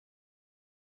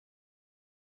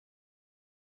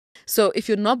So if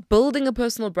you're not building a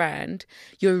personal brand,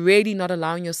 you're really not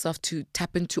allowing yourself to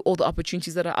tap into all the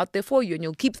opportunities that are out there for you. And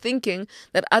you'll keep thinking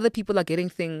that other people are getting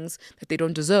things that they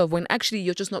don't deserve, when actually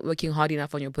you're just not working hard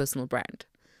enough on your personal brand.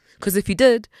 Because if you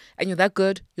did, and you're that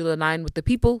good, you'll align with the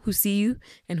people who see you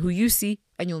and who you see,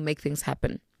 and you'll make things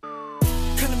happen. Come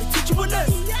let me teach you a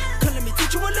lesson. Come let me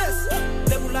teach you a lesson.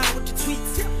 Level line with the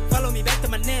tweets. Follow me back to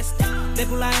my nest.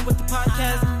 Level line with the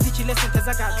podcast. Teach you lesson cause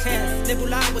I got class. Level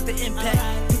line with the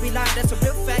impact. You be lying, that's a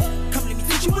real fact. Come let me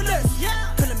teach you a lesson.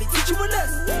 Come let me teach you a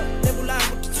lesson. Level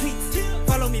line with the tweets.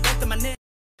 Follow me back to my nest.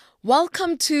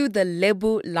 Welcome to the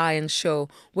Lebu Lion Show,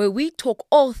 where we talk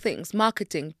all things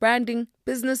marketing, branding,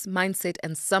 business, mindset,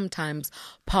 and sometimes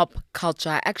pop culture.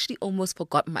 I actually almost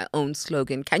forgot my own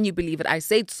slogan. Can you believe it? I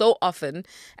say it so often,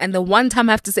 and the one time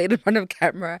I have to say it in front of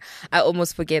camera, I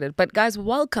almost forget it. But guys,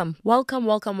 welcome.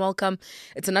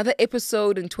 It's another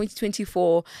episode in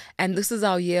 2024, and this is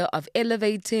our year of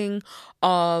elevating,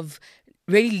 of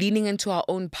really leaning into our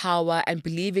own power and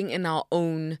believing in our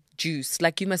own juice.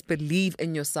 Like, you must believe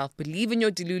in yourself, believe in your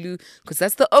Delulu, because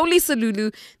that's the only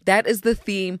Salulu. That is the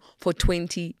theme for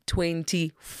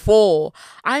 2024.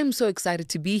 I'm so excited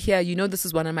to be here. You know, this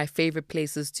is one of my favorite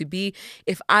places to be.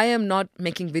 If I am not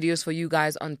making videos for you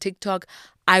guys on TikTok,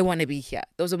 I want to be here.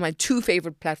 Those are my two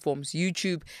favorite platforms,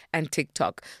 YouTube and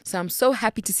TikTok. So I'm so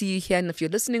happy to see you here. And if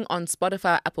you're listening on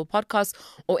Spotify, Apple Podcasts,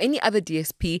 or any other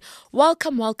DSP,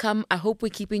 welcome. I hope we're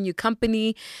keeping you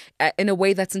company in a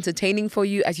way that's entertaining for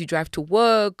you as you drive to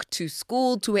work, to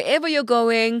school, to wherever you're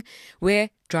going.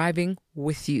 We're driving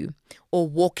with you, or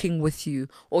walking with you,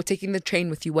 or taking the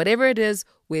train with you. Whatever it is,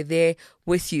 we're there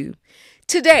with you.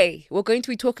 Today, we're going to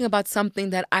be talking about something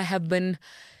that I have been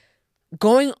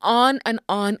going on and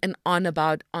on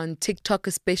about on TikTok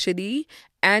especially,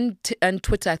 and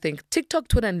Twitter, I think. TikTok,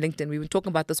 Twitter, and LinkedIn. We've been talking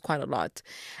about this quite a lot.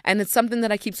 And it's something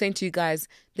that I keep saying to you guys,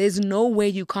 there's no way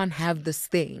you can't have this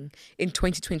thing in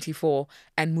 2024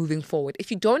 and moving forward.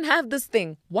 If you don't have this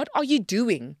thing, what are you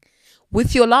doing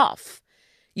with your life?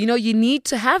 You know, you need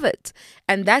to have it.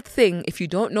 And that thing, if you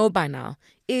don't know by now,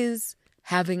 is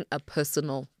having a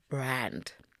personal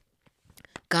brand.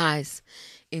 Guys,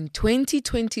 in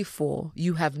 2024,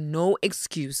 you have no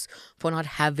excuse for not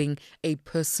having a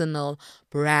personal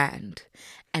brand.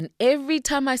 And every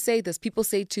time I say this, people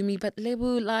say to me, but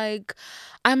Lebu, like,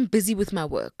 I'm busy with my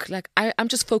work. Like, I'm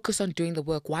just focused on doing the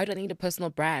work. Why do I need a personal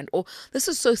brand? Or, this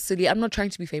is so silly. I'm not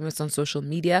trying to be famous on social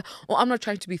media. Or, I'm not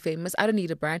trying to be famous. I don't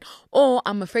need a brand. Or,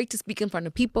 I'm afraid to speak in front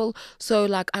of people. So,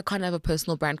 like, I can't have a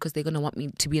personal brand because they're going to want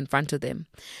me to be in front of them.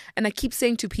 And I keep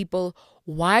saying to people,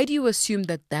 why do you assume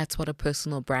that that's what a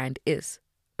personal brand is?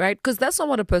 Right? Because that's not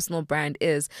what a personal brand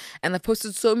is. And I've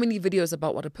posted so many videos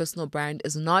about what a personal brand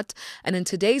is not. And in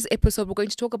today's episode, we're going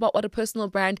to talk about what a personal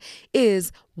brand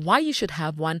is, why you should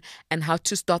have one, and how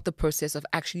to start the process of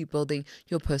actually building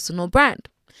your personal brand.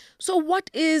 So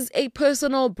what is a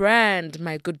personal brand,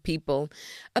 my good people?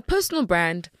 A personal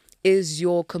brand is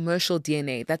your commercial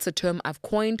DNA. That's a term I've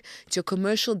coined. It's your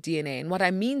commercial DNA. And what I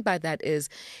mean by that is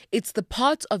it's the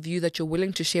parts of you that you're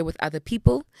willing to share with other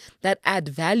people that add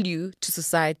value to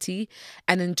society,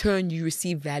 and in turn you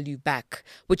receive value back,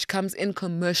 which comes in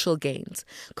commercial gains.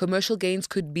 Commercial gains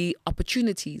could be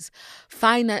opportunities,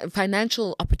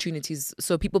 financial opportunities,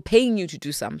 so people paying you to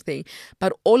do something,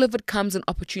 but all of it comes in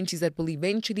opportunities that will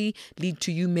eventually lead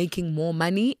to you making more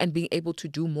money and being able to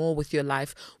do more with your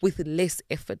life with less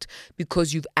effort,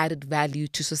 because you've added value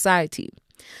to society.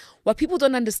 What people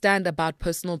don't understand about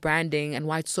personal branding and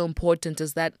why it's so important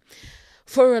is that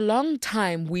for a long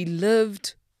time we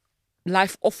lived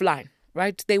life offline,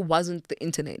 right? There wasn't the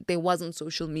internet, there wasn't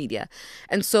social media.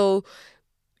 And so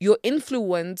your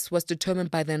influence was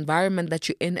determined by the environment that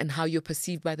you're in and how you're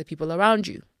perceived by the people around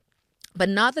you. But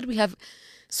now that we have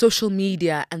social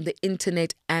media and the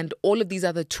internet and all of these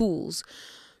other tools,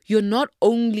 you're not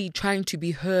only trying to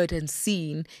be heard and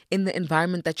seen in the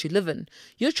environment that you live in,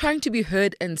 you're trying to be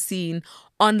heard and seen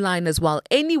online as well.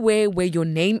 Anywhere where your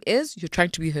name is, you're trying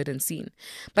to be heard and seen.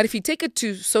 But if you take it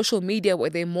to social media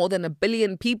where there are more than 1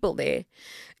 billion people there,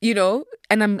 you know,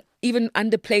 and I'm even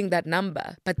underplaying that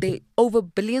number, but there are over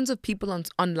billions of people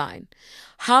online.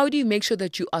 How do you make sure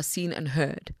that you are seen and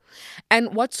heard?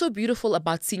 And what's so beautiful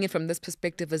about seeing it from this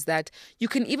perspective is that you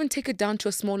can even take it down to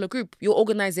a smaller group, your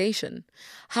organization.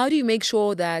 How do you make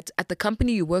sure that at the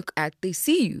company you work at, they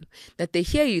see you, that they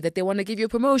hear you, that they want to give you a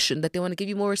promotion, that they want to give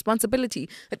you more responsibility,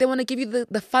 that they want to give you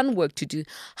the fun work to do?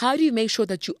 How do you make sure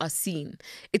that you are seen?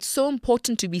 It's so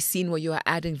important to be seen where you are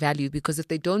adding value, because if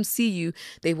they don't see you,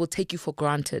 they will take you for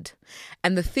granted. brand.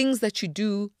 And the things that you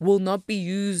do will not be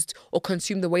used or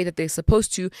consumed the way that they're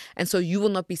supposed to. And so you will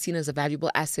not be seen as a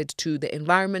valuable asset to the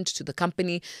environment, to the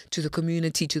company, to the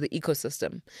community, to the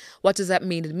ecosystem. What does that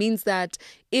mean? It means that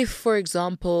if, for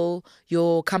example,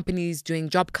 your company is doing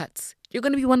job cuts, you're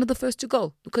going to be one of the first to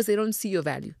go because they don't see your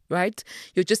value, right?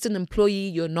 You're just an employee.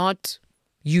 You're not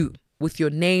you, with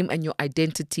your name and your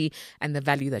identity and the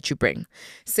value that you bring.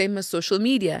 Same as social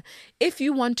media. If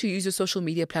you want to use your social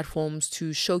media platforms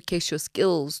to showcase your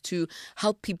skills, to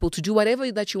help people, to do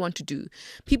whatever that you want to do,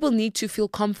 people need to feel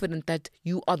confident that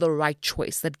you are the right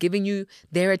choice, that giving you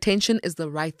their attention is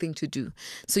the right thing to do.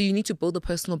 So you need to build a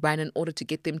personal brand in order to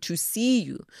get them to see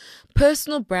you.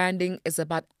 Personal branding is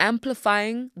about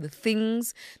amplifying the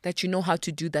things that you know how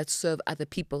to do that serve other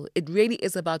people. It really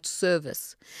is about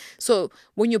service. So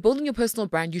when you're building your personal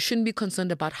brand, you shouldn't be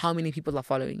concerned about how many people are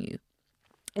following you.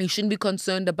 You shouldn't be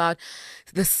concerned about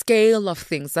the scale of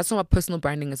things. That's not what personal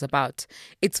branding is about.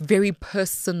 It's very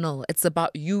personal. It's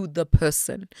about you, the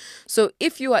person. So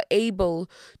if you are able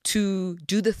to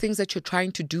do the things that you're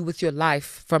trying to do with your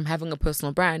life from having a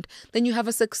personal brand, then you have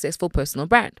a successful personal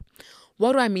brand.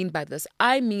 What do I mean by this?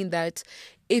 I mean that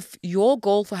if your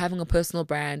goal for having a personal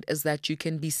brand is that you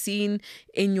can be seen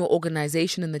in your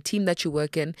organization and the team that you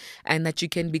work in, and that you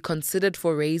can be considered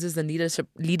for raises and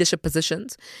leadership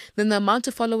positions, then the amount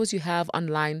of followers you have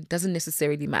online doesn't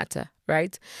necessarily matter,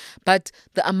 right? But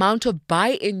the amount of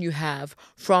buy-in you have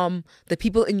from the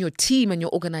people in your team and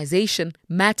your organization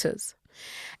matters.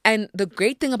 And the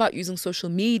great thing about using social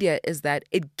media is that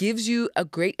it gives you a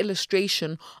great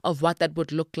illustration of what that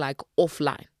would look like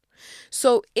offline.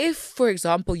 So if, for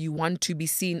example, you want to be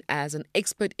seen as an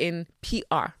expert in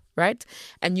PR, right?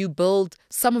 And you build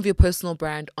some of your personal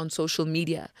brand on social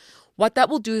media, what that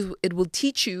will do is it will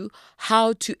teach you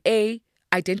how to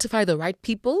identify the right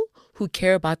people who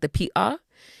care about the PR,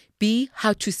 B,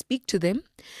 how to speak to them,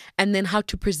 and then how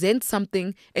to present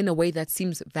something in a way that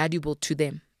seems valuable to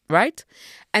them. Right?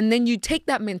 And then you take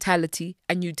that mentality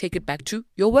and you take it back to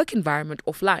your work environment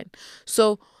offline.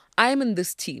 So I'm in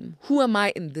this team. Who am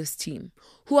I in this team?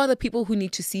 Who are the people who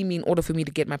need to see me in order for me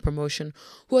to get my promotion?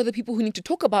 Who are the people who need to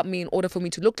talk about me in order for me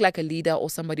to look like a leader or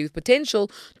somebody with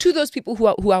potential to those people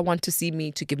who I want to see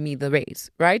me to give me the raise,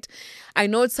 right? I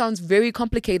know it sounds very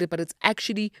complicated, but it's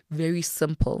actually very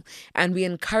simple. And we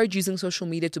encourage using social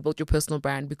media to build your personal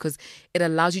brand because it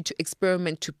allows you to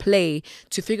experiment, to play,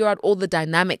 to figure out all the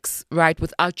dynamics, right?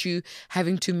 Without you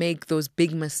having to make those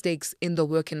big mistakes in the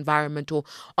work environment or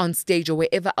on stage or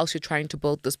wherever else you're trying to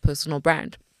build this personal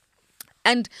brand.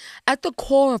 And at the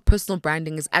core of personal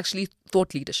branding is actually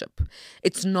thought leadership.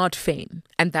 It's not fame.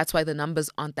 And that's why the numbers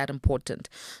aren't that important.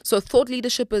 So thought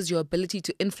leadership is your ability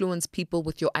to influence people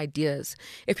with your ideas.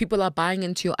 If people are buying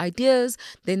into your ideas,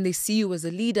 then they see you as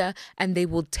a leader and they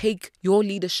will take your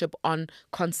leadership on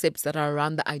concepts that are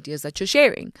around the ideas that you're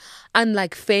sharing.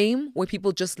 Unlike fame, where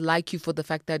people just like you for the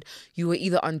fact that you were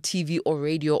either on TV or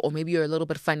radio, or maybe you're a little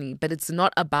bit funny, but it's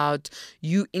not about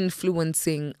you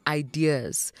influencing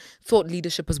ideas. Thought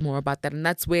leadership is more about that. And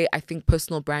that's where I think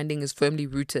personal branding is firmly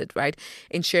rooted, right?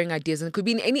 In sharing ideas. And it could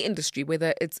be in any industry,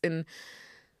 whether it's in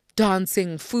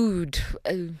dancing, food,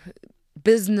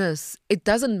 business, it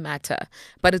doesn't matter.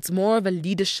 But it's more of a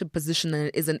leadership position than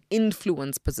it is an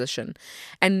influence position.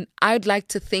 And I'd like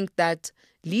to think that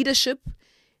leadership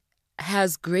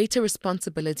has greater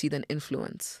responsibility than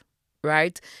influence.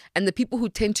 Right? And the people who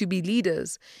tend to be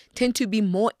leaders tend to be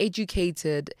more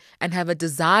educated and have a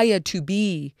desire to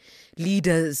be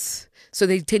leaders. So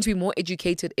they tend to be more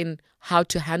educated in how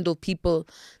to handle people,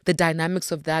 the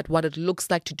dynamics of that, what it looks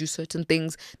like to do certain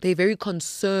things. They're very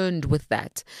concerned with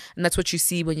that. And that's what you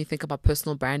see when you think about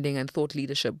personal branding and thought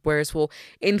leadership. Whereas for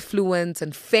influence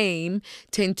and fame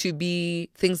tend to be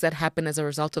things that happen as a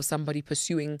result of somebody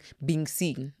pursuing being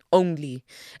seen only.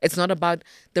 It's not about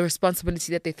the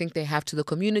responsibility that they think they have to the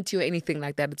community or anything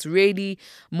like that. It's really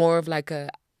more of like a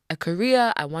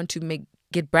career. I want to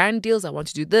get brand deals. I want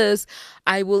to do this.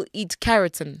 I will eat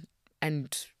carrots and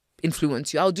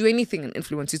influence you. I'll do anything and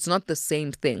influence you. It's not the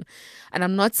same thing. And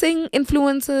I'm not saying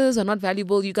influencers are not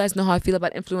valuable. You guys know how I feel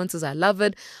about influencers. I love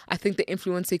it. I think the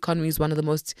influencer economy is one of the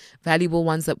most valuable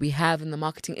ones that we have in the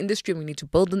marketing industry. We need to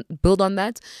build on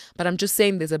that. But I'm just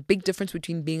saying there's a big difference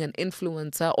between being an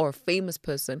influencer or a famous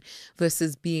person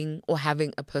versus being or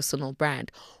having a personal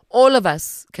brand. All of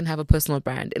us can have a personal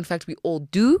brand. In fact, we all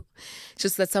do. It's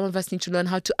just that some of us need to learn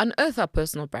how to unearth our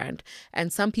personal brand.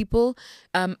 And some people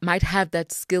might have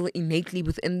that skill innately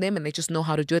within them and they just know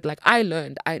how to do it. Like I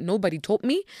learned. Nobody taught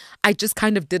me. I just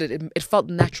kind of did it. It felt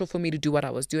natural for me to do what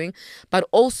I was doing. But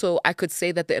also I could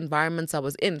say that the environments I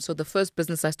was in. So the first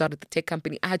business I started, the tech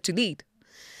company, I had to lead.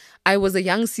 I was a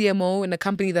young CMO in a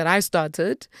company that I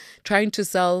started, trying to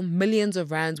sell millions of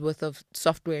rands worth of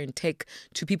software and tech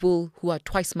to people who are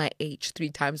twice my age, 3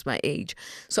 times my age.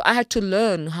 So I had to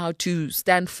learn how to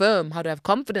stand firm, how to have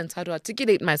confidence, how to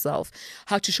articulate myself,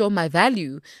 how to show my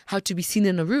value, how to be seen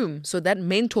in a room. So that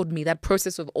mentored me, that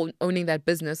process of owning that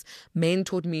business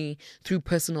mentored me through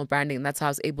personal branding. That's how I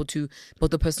was able to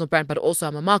build a personal brand, but also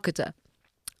I'm a marketer.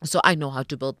 So I know how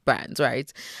to build brands,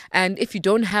 right? And if you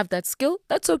don't have that skill,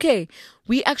 that's okay.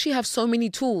 We actually have so many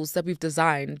tools that we've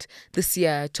designed this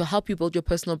year to help you build your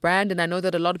personal brand. And I know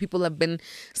that a lot of people have been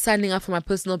signing up for my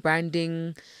personal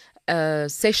branding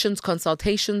sessions,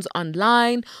 consultations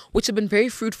online, which have been very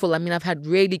fruitful. I mean, I've had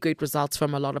really great results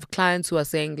from a lot of clients who are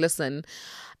saying, listen,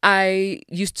 I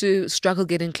used to struggle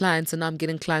getting clients and now I'm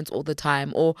getting clients all the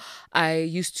time. Or I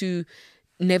used to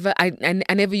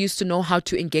I never used to know how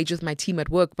to engage with my team at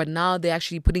work, but now they're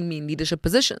actually putting me in leadership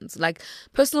positions. Like,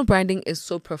 personal branding is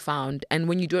so profound, and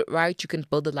when you do it right, you can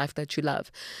build a life that you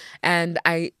love. And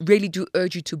I really do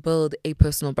urge you to build a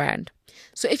personal brand.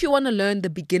 So if you want to learn the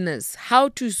beginners, how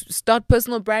to start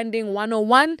personal branding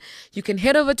 101, you can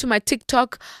head over to my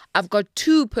TikTok. I've got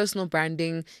 2 personal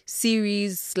branding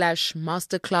series /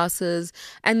 masterclasses,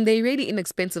 and they're really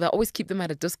inexpensive. I always keep them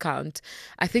at a discount.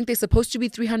 I think they're supposed to be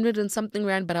 300 and something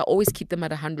rand, but I always keep them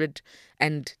at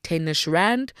 110-ish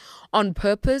rand on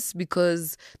purpose,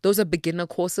 because those are beginner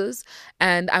courses.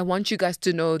 And I want you guys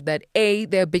to know that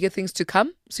there are bigger things to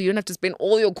come. So you don't have to spend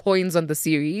all your coins on the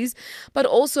series, but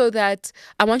also that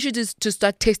I want you to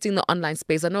start testing the online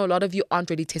space. I know a lot of you aren't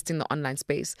really testing the online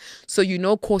space. So you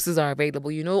know courses are available.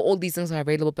 You know all these things are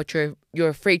available, but you're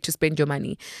afraid to spend your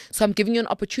money. So I'm giving you an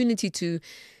opportunity to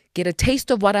get a taste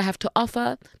of what I have to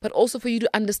offer, but also for you to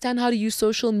understand how to use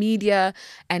social media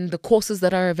and the courses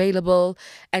that are available,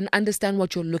 and understand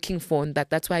what you're looking for. And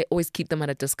that's why I always keep them at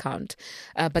a discount.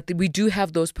 But we do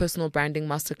have those personal branding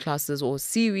masterclasses or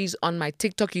series on my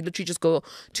TikTok. You literally just go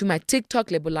to my TikTok,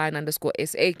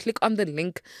 Leboline_SA, click on the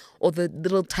link or the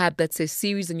little tab that says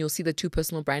series, and you'll see the 2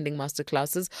 personal branding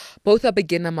masterclasses. Both are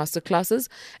beginner masterclasses,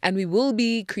 and we will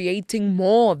be creating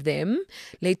more of them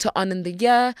later on in the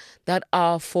year that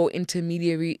are for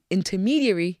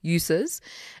intermediary users.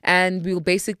 And we'll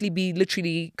basically be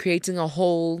literally creating a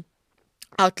whole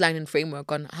outline and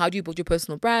framework on how do you build your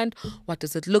personal brand, what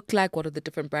does it look like, what are the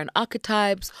different brand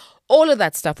archetypes, all of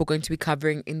that stuff we're going to be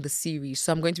covering in the series.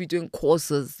 So I'm going to be doing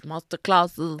courses,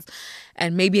 masterclasses,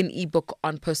 and maybe an ebook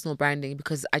on personal branding,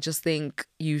 because I just think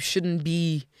you shouldn't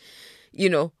be,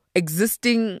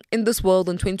 existing in this world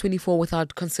in 2024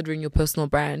 without considering your personal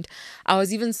brand. I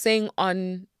was even saying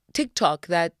on TikTok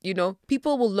that,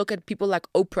 people will look at people like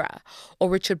Oprah or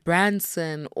Richard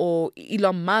Branson or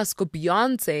Elon Musk or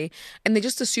Beyonce, and they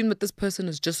just assume that this person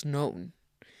is just known.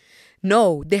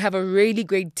 No, they have a really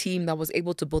great team that was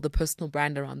able to build a personal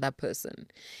brand around that person.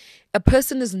 A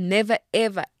person is never,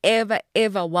 ever, ever,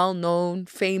 ever well-known,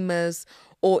 famous,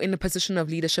 or in a position of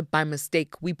leadership by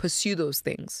mistake. We pursue those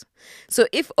things. So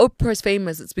if Oprah is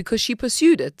famous, it's because she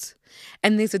pursued it.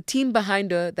 And there's a team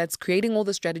behind her that's creating all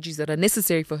the strategies that are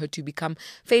necessary for her to become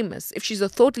famous. If she's a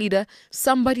thought leader,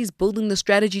 somebody's building the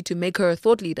strategy to make her a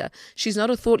thought leader. She's not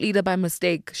a thought leader by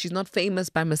mistake. She's not famous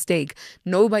by mistake.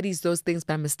 Nobody's those things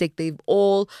by mistake. They've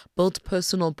all built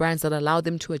personal brands that allow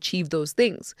them to achieve those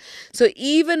things. So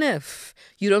even if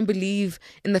you don't believe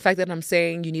in the fact that I'm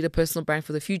saying you need a personal brand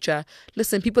for the future,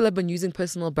 listen, people have been using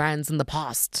personal brands in the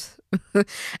past.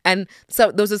 And so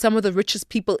those are some of the richest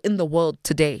people in the world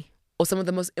today, or some of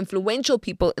the most influential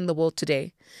people in the world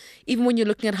today. Even when you're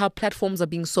looking at how platforms are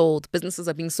being sold, businesses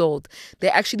are being sold,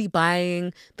 they're actually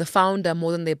buying the founder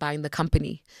more than they're buying the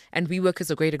company. And WeWork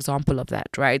is a great example of that,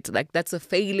 right? Like, that's a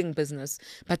failing business,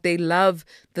 but they love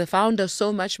the founder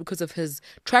so much because of his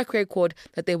track record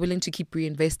that they're willing to keep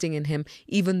reinvesting in him,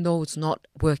 even though it's not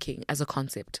working as a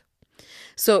concept.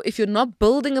 So if you're not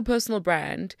building a personal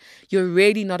brand, you're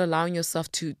really not allowing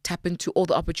yourself to tap into all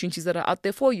the opportunities that are out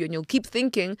there for you. And you'll keep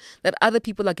thinking that other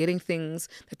people are getting things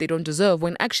that they don't deserve,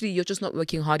 when actually you're just not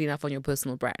working hard enough on your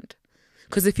personal brand.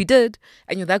 Because if you did,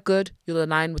 and you're that good, you'll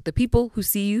align with the people who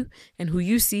see you and who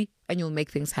you see, and you'll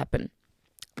make things happen.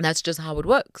 And that's just how it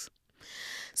works.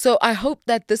 So I hope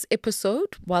that this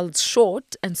episode, while it's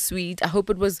short and sweet, I hope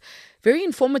it was very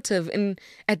informative in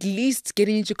at least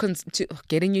getting you to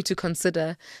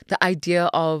consider the idea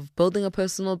of building a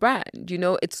personal brand. You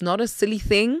know, it's not a silly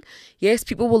thing. Yes,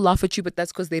 people will laugh at you, but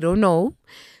that's because they don't know.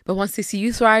 But once they see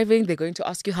you thriving, they're going to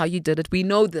ask you how you did it. We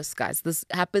know this, guys. This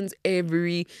happens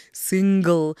every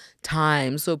single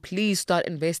time. So please start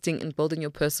investing in building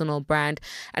your personal brand.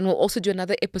 And we'll also do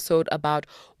another episode about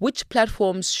which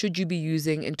platforms should you be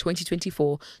using in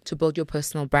 2024 to build your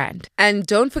personal brand. And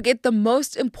don't forget the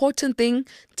most important thing,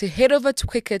 to head over to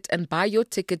Quicket and buy your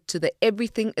ticket to the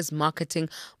Everything is Marketing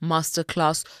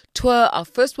Masterclass Tour. Our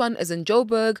first one is in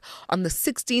Joburg on the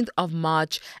 16th of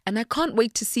March. And I can't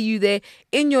wait to see you there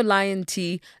in your lion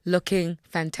tee looking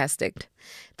fantastic.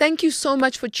 Thank you so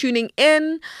much for tuning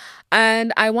in.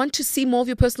 And I want to see more of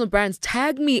your personal brands.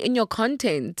 Tag me in your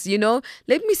content, you know.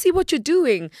 Let me see what you're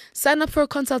doing. Sign up for a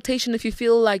consultation if you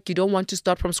feel like you don't want to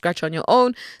start from scratch on your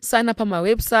own. Sign up on my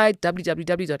website,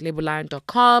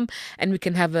 www.lebolion.com, and we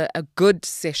can have a good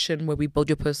session where we build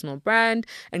your personal brand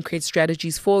and create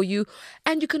strategies for you.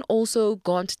 And you can also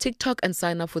go onto TikTok and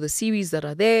sign up for the series that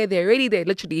are there. They're already there.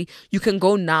 Literally, you can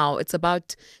go now. It's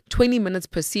about 20 minutes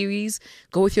per series.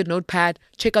 Go with your notepad.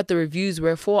 Check out the reviews.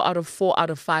 We're 4 out of 4 out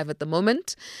of 5 at the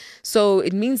moment. So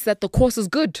it means that the course is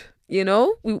good. You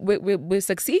know, we're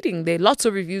succeeding. There are lots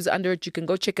of reviews under it. You can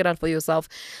go check it out for yourself.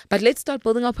 But let's start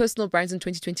building our personal brands in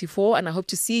 2024. And I hope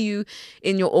to see you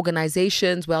in your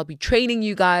organizations where I'll be training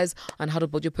you guys on how to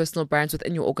build your personal brands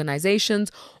within your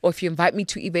organizations. Or if you invite me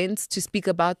to events to speak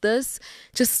about this,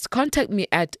 just contact me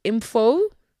at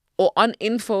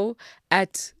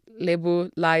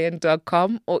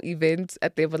info@lebolion.com or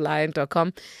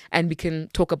events@lebolion.com, and we can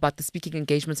talk about the speaking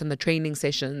engagements and the training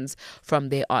sessions from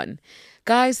there on.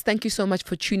 Guys, thank you so much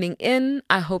for tuning in.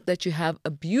 I hope that you have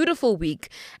a beautiful week,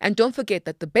 and don't forget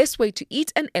that the best way to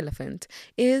eat an elephant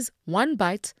is one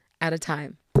bite at a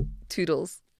time.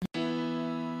 Toodles.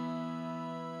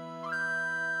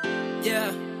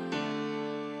 Yeah.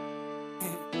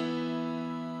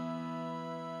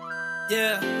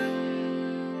 Yeah.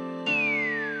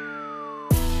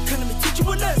 Come let me teach you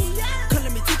a lesson. Come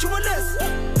let me teach you a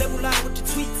lesson. Label line with the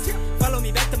tweets. Follow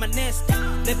me back to my nest.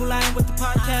 Label line with the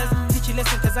podcast. Teach you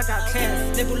lesson cause I got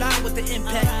class. Label line with the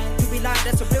impact. You be lying,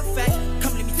 that's a real fact.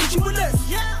 Come let me teach you a lesson.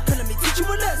 Come let me teach you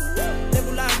a lesson.